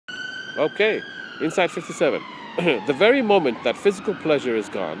Okay, Insight 57. The very moment that physical pleasure is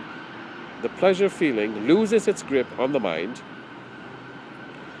gone, the pleasure feeling loses its grip on the mind,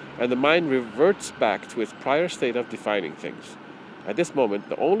 and the mind reverts back to its prior state of defining things. At this moment,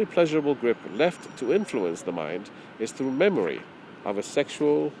 the only pleasurable grip left to influence the mind is through memory of a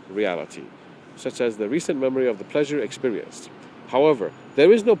sexual reality, such as the recent memory of the pleasure experienced. However,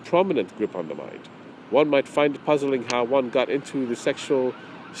 there is no prominent grip on the mind. One might find it puzzling how one got into the sexual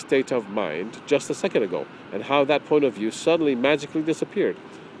state of mind just a second ago, and how that point of view suddenly magically disappeared.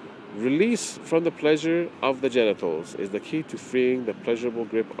 Release from the pleasure of the genitals is the key to freeing the pleasurable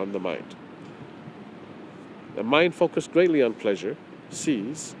grip on the mind. The mind focused greatly on pleasure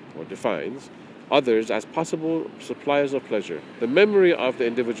sees, or defines, others as possible suppliers of pleasure. The memory of the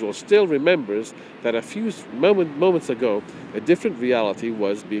individual still remembers that a few moments ago a different reality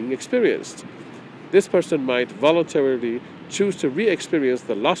was being experienced. This person might voluntarily choose to re-experience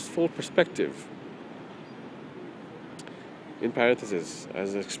the lustful perspective. In parentheses,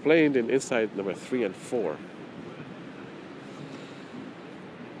 as explained in Insight number 3 and 4.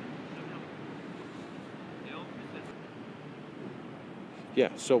 Yeah,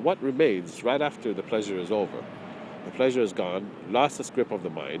 so what remains right after the pleasure is over? The pleasure is gone, lost its grip of the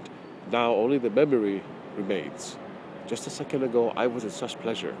mind. Now only the memory remains. Just a second ago, I was in such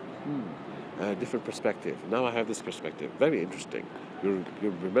pleasure. A different perspective. Now I have this perspective. Very interesting. You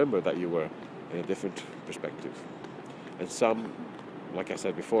remember that you were in a different perspective. And some, like I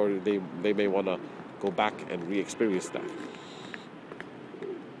said before, they may want to go back and re-experience that.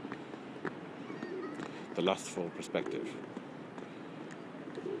 The lustful perspective.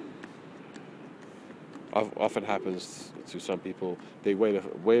 Often happens to some people. They wait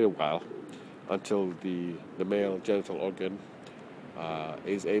a while until the male genital organ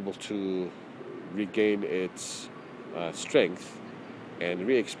is able to regain its strength and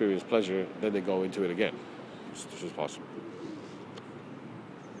re-experience pleasure. Then they go into it again. This is possible.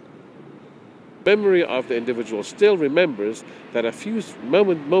 Memory of the individual still remembers that a few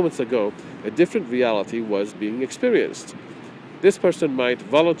moments ago a different reality was being experienced. This person might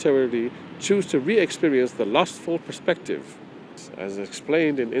voluntarily choose to re-experience the lustful perspective, as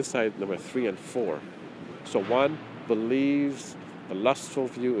explained in Insight number 3 and 4. So one believes the lustful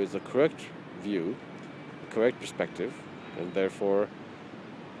view is the correct view, the correct perspective, and therefore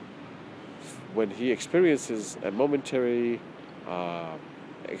when he experiences a momentary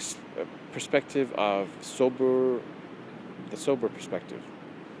perspective of the sober perspective,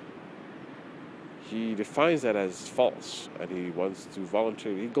 he defines that as false, and he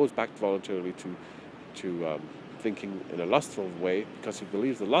goes back voluntarily to thinking in a lustful way, because he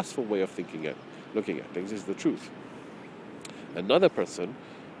believes the lustful way of looking at things is the truth. Another person,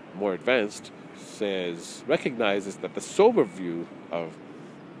 more advanced, recognizes that the sober view of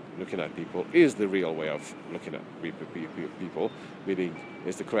looking at people is the real way of looking at people, meaning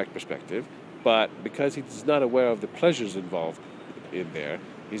is the correct perspective, but because he's not aware of the pleasures involved in there,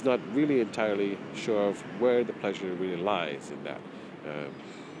 he's not really entirely sure of where the pleasure really lies in that.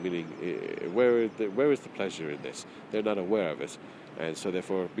 Meaning, where is the pleasure in this? They're not aware of it. And so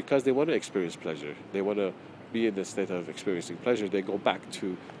therefore, because they want to experience pleasure, they want to be in the state of experiencing pleasure, they go back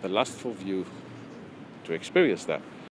to the lustful view to experience that.